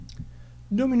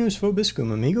Dominus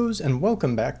vobiscum, amigos, and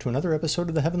welcome back to another episode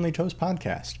of the Heavenly Toast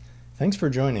podcast. Thanks for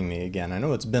joining me again. I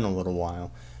know it's been a little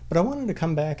while, but I wanted to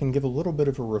come back and give a little bit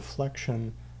of a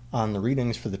reflection on the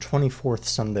readings for the 24th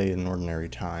Sunday in Ordinary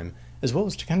Time, as well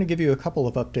as to kind of give you a couple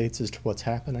of updates as to what's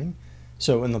happening.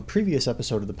 So in the previous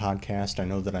episode of the podcast, I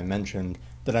know that I mentioned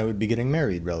that I would be getting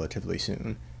married relatively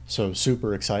soon. So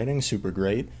super exciting, super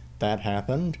great. That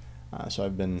happened. So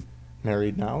I've been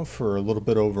married now for a little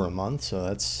bit over a month, so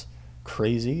that's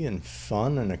crazy and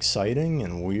fun and exciting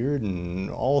and weird and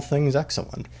all things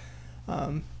excellent.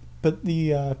 But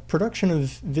the production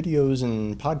of videos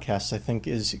and podcasts, I think,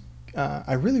 is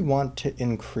I really want to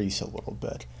increase a little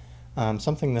bit.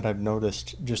 Something that I've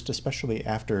noticed, just especially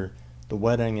after the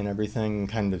wedding and everything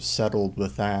kind of settled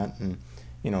with that and,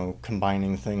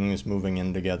 combining things, moving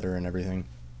in together and everything.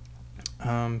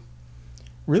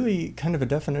 Really kind of a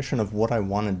definition of what I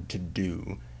wanted to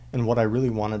do and what I really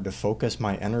wanted to focus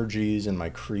my energies and my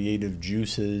creative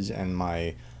juices and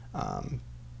my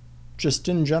just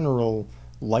in general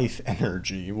life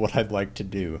energy, what I'd like to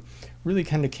do, really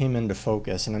kind of came into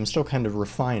focus, and I'm still kind of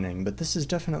refining, but this is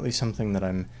definitely something that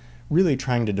I'm really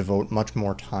trying to devote much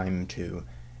more time to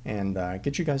and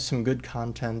get you guys some good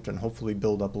content and hopefully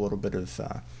build up a little bit of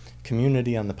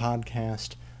community on the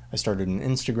podcast. I started an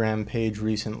Instagram page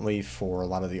recently for a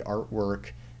lot of the artwork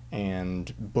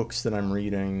and books that I'm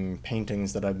reading,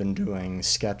 paintings that I've been doing,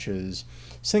 sketches,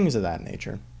 things of that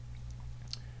nature.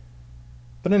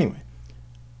 But anyway,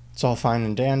 it's all fine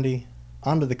and dandy.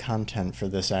 On to the content for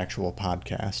this actual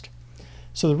podcast.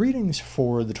 So the readings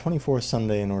for the 24th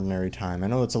Sunday in Ordinary Time, I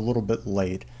know it's a little bit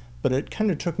late, but it kind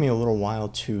of took me a little while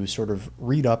to sort of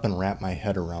read up and wrap my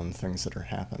head around things that are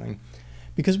happening.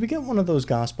 Because we get one of those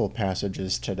gospel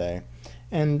passages today,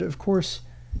 and of course,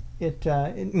 it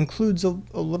includes a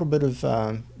little bit of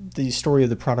the story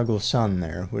of the prodigal son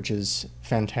there, which is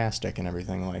fantastic and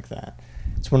everything like that.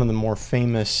 It's one of the more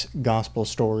famous gospel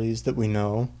stories that we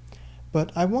know,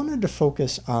 but I wanted to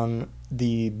focus on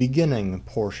the beginning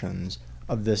portions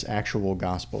of this actual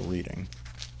gospel reading.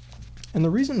 And the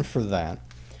reason for that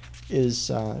is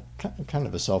kind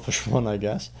of a selfish one, I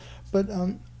guess, but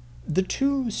the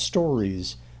two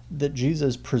stories that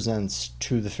Jesus presents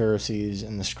to the Pharisees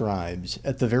and the scribes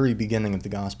at the very beginning of the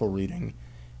gospel reading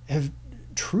have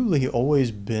truly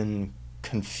always been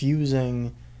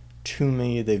confusing to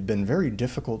me. They've been very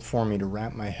difficult for me to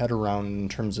wrap my head around in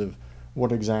terms of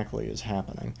what exactly is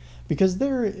happening. Because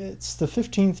it's the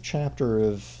 15th chapter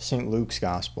of St. Luke's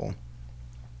gospel,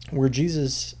 where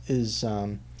Jesus is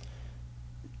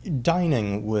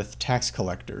dining with tax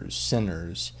collectors,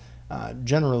 sinners,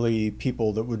 generally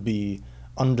people that would be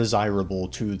undesirable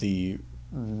to the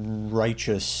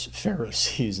righteous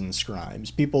Pharisees and scribes,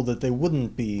 people that they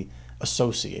wouldn't be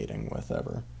associating with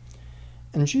ever.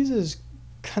 And Jesus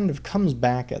kind of comes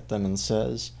back at them and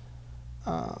says,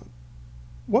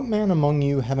 what man among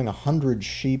you, having 100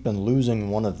 sheep and losing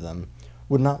one of them,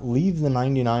 would not leave the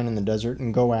 99 in the desert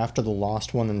and go after the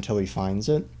lost one until he finds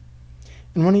it?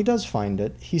 And when he does find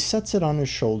it, he sets it on his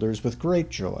shoulders with great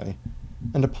joy.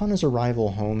 And upon his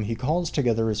arrival home, he calls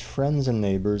together his friends and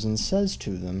neighbors and says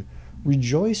to them,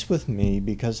 Rejoice with me,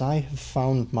 because I have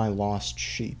found my lost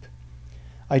sheep.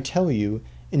 I tell you,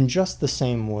 in just the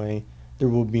same way, there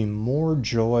will be more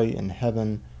joy in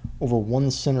heaven over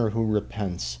one sinner who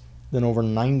repents than over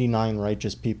 99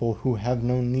 righteous people who have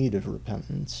no need of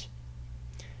repentance.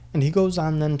 And he goes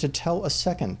on then to tell a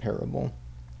second parable.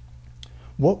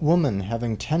 What woman,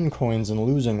 having 10 coins and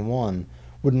losing one,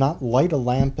 would not light a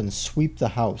lamp and sweep the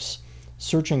house,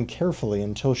 searching carefully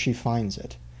until she finds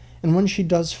it? And when she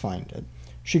does find it,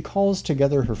 she calls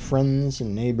together her friends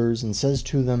and neighbors and says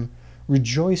to them,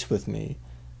 Rejoice with me,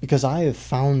 because I have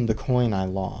found the coin I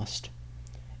lost.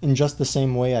 In just the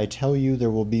same way, I tell you, there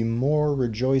will be more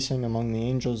rejoicing among the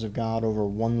angels of God over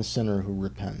one sinner who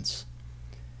repents.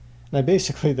 And I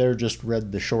basically there just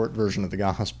read the short version of the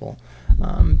gospel.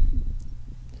 And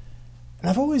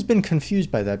I've always been confused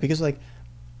by that, because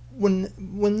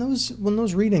when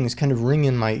those readings kind of ring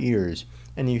in my ears,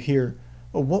 and you hear,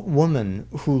 what woman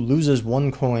who loses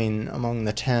one coin among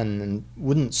the 10 and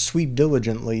wouldn't sweep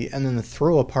diligently and then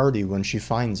throw a party when she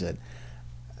finds it?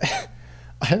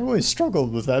 I always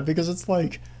struggled with that, because it's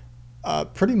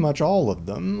pretty much all of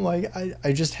them.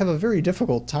 I just have a very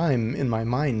difficult time in my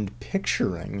mind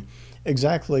picturing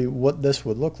exactly what this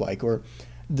would look like. Or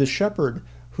the shepherd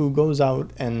who goes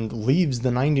out and leaves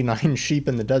the 99 sheep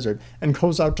in the desert and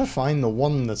goes out to find the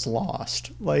one that's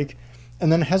lost,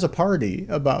 and then has a party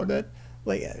about it.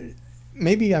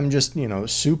 Maybe I'm just,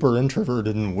 super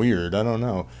introverted and weird, I don't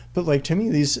know. But to me,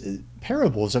 these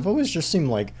parables have always just seemed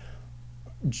like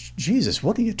Jesus,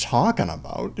 what are you talking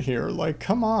about here? Like,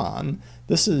 come on.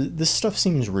 This stuff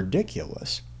seems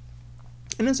ridiculous.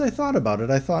 And as I thought about it,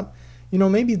 I thought,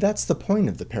 maybe that's the point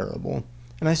of the parable.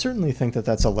 And I certainly think that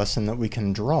that's a lesson that we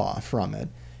can draw from it,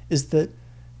 is that,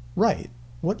 right,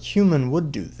 what human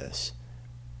would do this?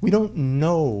 We don't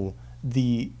know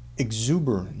the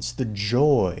exuberance, the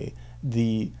joy,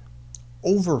 the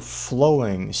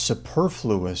overflowing,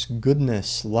 superfluous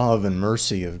goodness, love, and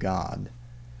mercy of God.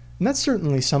 And that's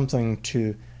certainly something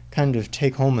to kind of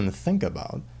take home and think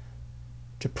about,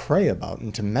 to pray about,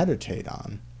 and to meditate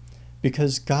on.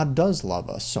 Because God does love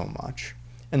us so much.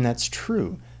 And that's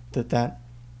true, that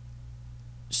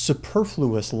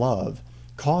superfluous love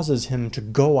causes him to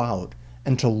go out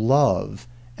and to love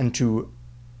and to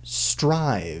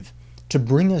strive to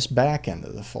bring us back into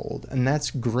the fold. And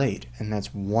that's great, and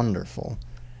that's wonderful.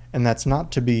 And that's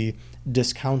not to be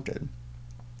discounted.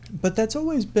 But that's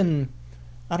always been,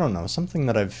 I don't know, something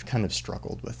that I've kind of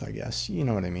struggled with, I guess. You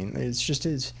know what I mean? It's just,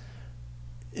 it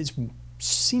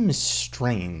seems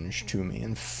strange to me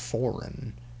and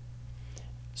foreign.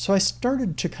 So I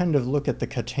started to kind of look at the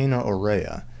Catena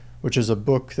Aurea, which is a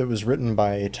book that was written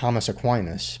by Thomas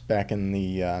Aquinas back in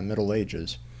the Middle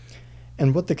Ages.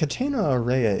 And what the Catena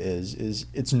Aurea is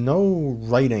it's no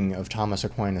writing of Thomas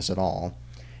Aquinas at all.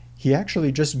 He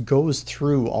actually just goes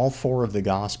through all 4 of the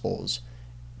Gospels,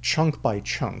 chunk by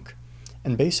chunk,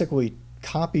 and basically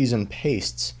copies and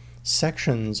pastes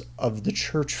sections of the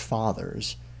Church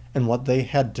Fathers and what they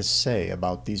had to say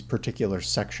about these particular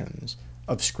sections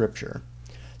of Scripture.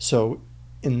 So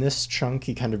in this chunk,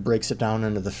 he kind of breaks it down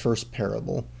into the first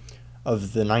parable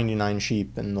of the 99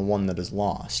 sheep and the one that is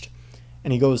lost.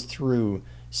 And he goes through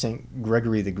St.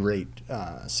 Gregory the Great,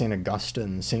 St.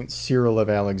 Augustine, St. Cyril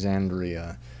of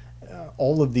Alexandria,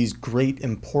 all of these great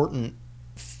important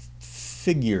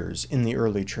figures in the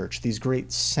early church, these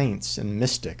great saints and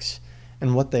mystics,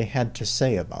 and what they had to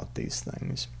say about these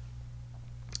things.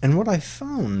 And what I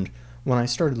found when I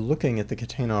started looking at the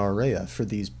Catena Aurea for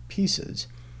these pieces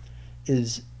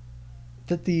is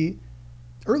that the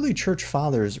early church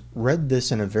fathers read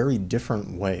this in a very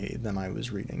different way than I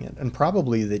was reading it, and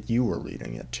probably that you were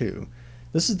reading it too.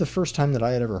 This is the first time that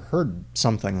I had ever heard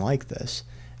something like this,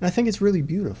 and I think it's really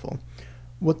beautiful.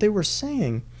 What they were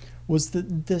saying was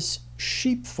that this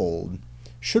sheepfold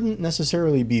shouldn't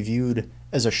necessarily be viewed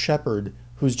as a shepherd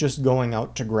who's just going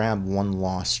out to grab one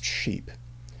lost sheep.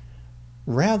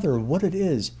 Rather, what it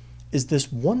is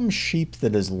this one sheep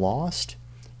that is lost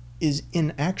is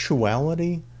in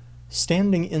actuality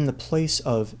standing in the place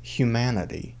of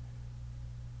humanity,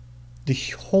 the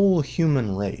whole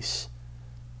human race.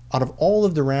 Out of all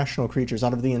of the rational creatures,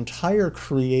 out of the entire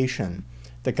creation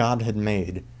that God had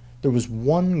made, there was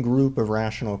one group of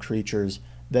rational creatures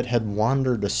that had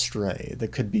wandered astray,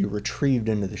 that could be retrieved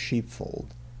into the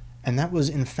sheepfold. And that was,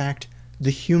 in fact, the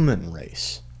human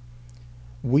race.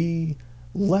 We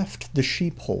left the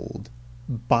sheepfold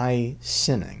by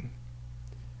sinning.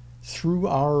 Through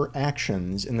our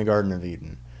actions in the Garden of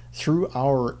Eden, through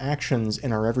our actions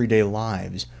in our everyday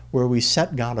lives, where we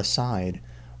set God aside,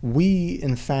 we,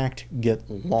 in fact, get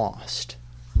lost.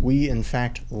 We, in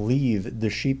fact, leave the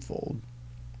sheepfold.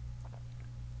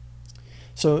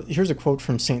 So here's a quote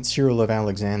from St. Cyril of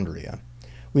Alexandria.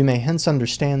 "We may hence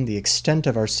understand the extent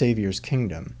of our Saviour's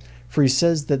kingdom, for he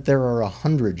says that there are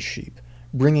 100 sheep,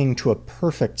 bringing to a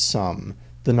perfect sum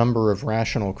the number of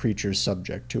rational creatures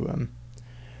subject to him.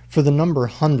 For the number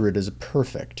 100 is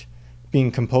perfect, being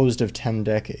composed of 10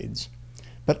 decades.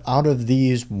 But out of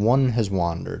these one has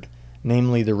wandered,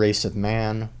 namely the race of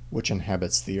man, which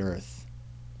inhabits the earth."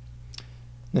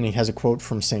 Then he has a quote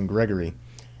from St. Gregory.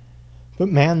 "But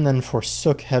man then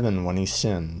forsook heaven when he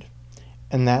sinned,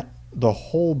 and that the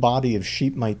whole body of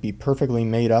sheep might be perfectly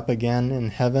made up again in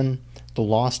heaven, the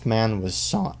lost man was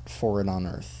sought for it on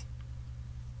earth."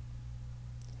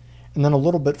 And then a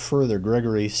little bit further,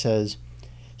 Gregory says,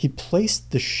 "He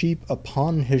placed the sheep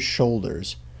upon his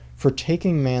shoulders, for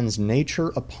taking man's nature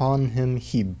upon him,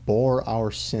 he bore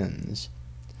our sins.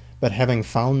 But having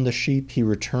found the sheep, he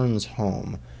returns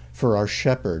home, for our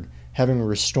shepherd, having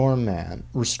restored man,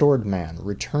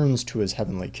 returns to his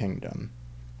heavenly kingdom."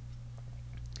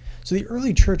 So the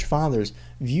early church fathers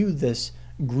view this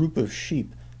group of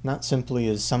sheep not simply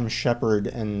as some shepherd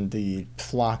and the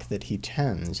flock that he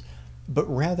tends, but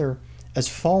rather as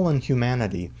fallen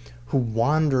humanity who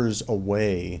wanders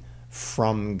away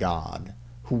from God,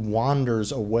 who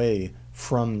wanders away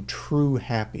from true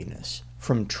happiness,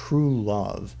 from true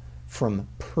love, from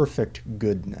perfect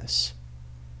goodness.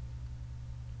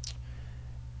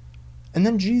 And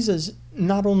then Jesus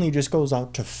not only just goes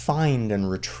out to find and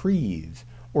retrieve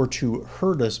or to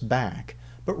herd us back,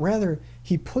 but rather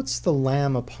he puts the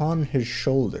lamb upon his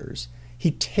shoulders.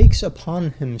 He takes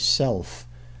upon himself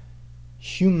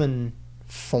human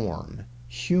form,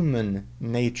 human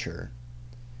nature.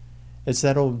 It's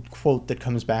that old quote that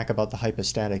comes back about the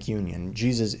hypostatic union.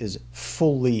 Jesus is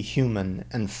fully human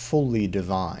and fully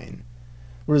divine.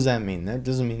 What does that mean? That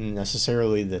doesn't mean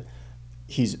necessarily that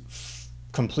he's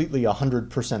completely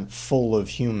 100% full of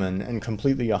human and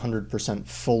completely 100%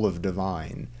 full of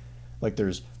divine, like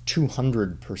there's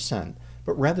 200%,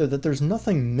 but rather that there's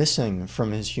nothing missing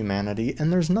from his humanity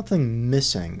and there's nothing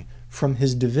missing from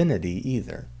his divinity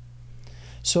either.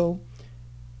 So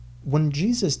when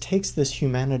Jesus takes this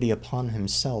humanity upon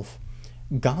himself,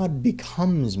 God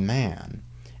becomes man,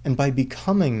 and by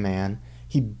becoming man,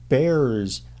 he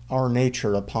bears our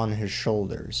nature upon his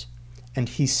shoulders, and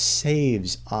he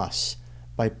saves us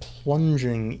by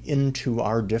plunging into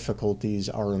our difficulties,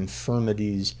 our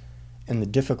infirmities, and the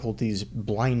difficulties,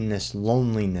 blindness,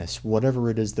 loneliness, whatever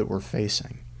it is that we're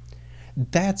facing.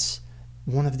 That's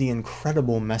one of the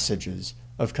incredible messages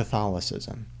of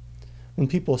Catholicism. When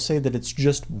people say that it's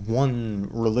just one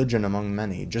religion among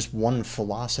many, just one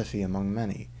philosophy among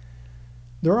many,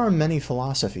 there are many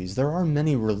philosophies, there are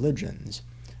many religions,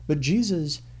 but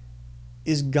Jesus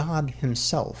is God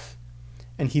himself,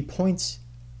 and he points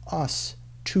us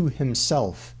to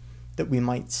himself that we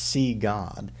might see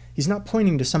God. He's not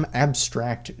pointing to some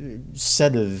abstract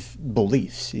set of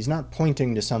beliefs. He's not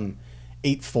pointing to some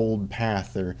eightfold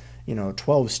path or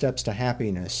 12 steps to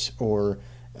happiness or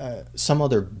some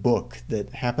other book that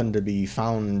happened to be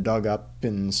found dug up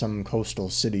in some coastal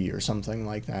city or something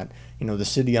like that. The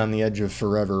city on the edge of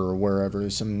forever or wherever,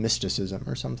 some mysticism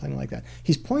or something like that.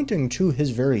 He's pointing to his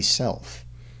very self.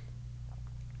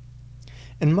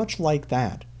 And much like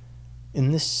that,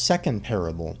 in this second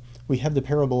parable, we have the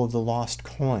parable of the lost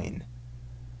coin.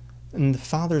 And the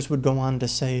fathers would go on to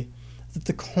say that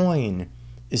the coin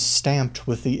is stamped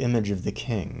with the image of the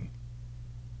king.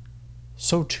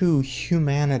 So too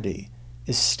humanity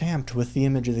is stamped with the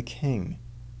image of the king,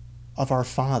 of our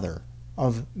Father,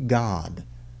 of God.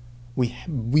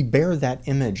 We bear that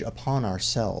image upon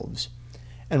ourselves,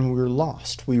 and we're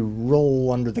lost. We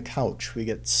roll under the couch. We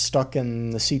get stuck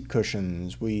in the seat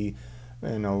cushions. We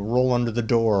roll under the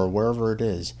door, wherever it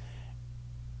is.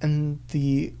 And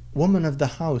the woman of the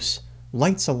house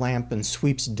lights a lamp and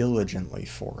sweeps diligently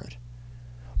for it.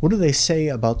 What do they say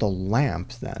about the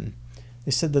lamp, then?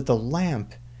 They said that the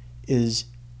lamp is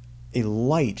a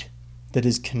light that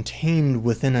is contained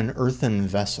within an earthen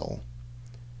vessel.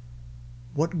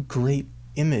 What great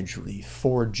imagery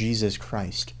for Jesus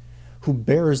Christ, who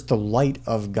bears the light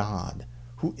of God,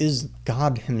 who is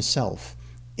God himself,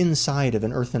 inside of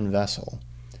an earthen vessel.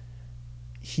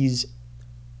 He's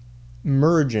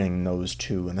merging those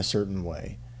two in a certain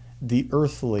way, the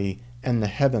earthly and the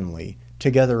heavenly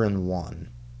together in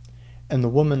one. And the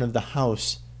woman of the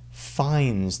house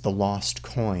finds the lost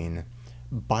coin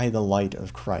by the light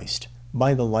of Christ,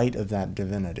 by the light of that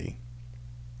divinity.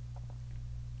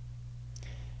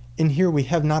 In here we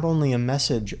have not only a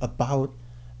message about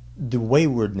the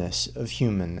waywardness of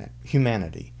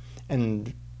humanity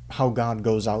and how God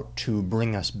goes out to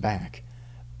bring us back,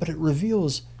 but it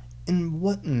reveals in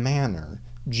what manner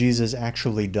Jesus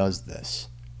actually does this.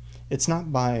 It's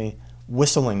not by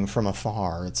whistling from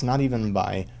afar, it's not even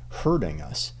by hurting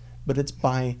us, but it's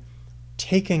by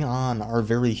taking on our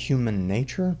very human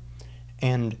nature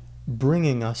and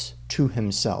bringing us to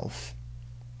himself.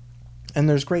 And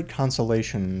there's great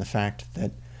consolation in the fact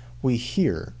that we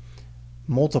hear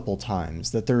multiple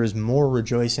times that there is more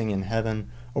rejoicing in heaven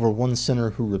over one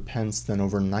sinner who repents than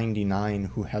over 99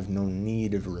 who have no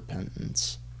need of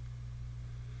repentance.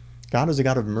 God is a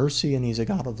God of mercy and he's a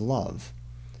God of love.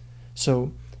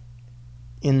 So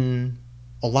in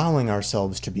allowing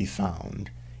ourselves to be found,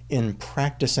 in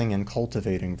practicing and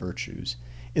cultivating virtues,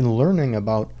 in learning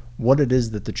about what it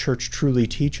is that the church truly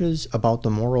teaches about the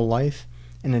moral life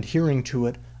and adhering to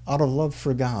it out of love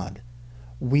for God,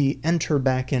 we enter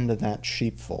back into that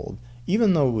sheepfold,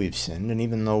 even though we've sinned and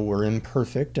even though we're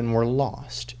imperfect and we're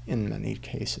lost in many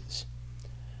cases.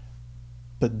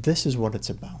 But this is what it's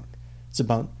about. It's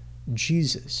about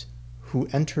Jesus, who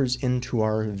enters into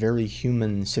our very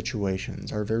human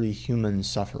situations, our very human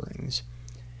sufferings,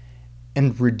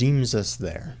 and redeems us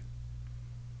there.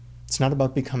 It's not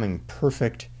about becoming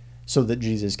perfect so that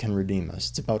Jesus can redeem us.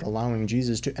 It's about allowing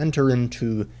Jesus to enter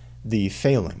into the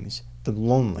failings, the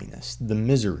loneliness, the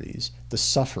miseries, the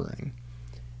suffering,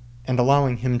 and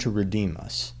allowing him to redeem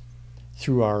us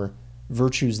through our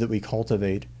virtues that we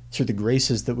cultivate, through the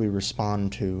graces that we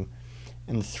respond to,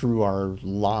 and through our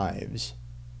lives,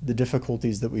 the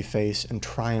difficulties that we face, and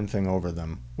triumphing over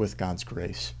them with God's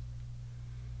grace.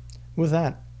 With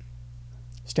that,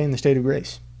 stay in the state of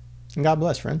grace. And God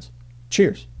bless, friends.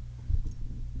 Cheers.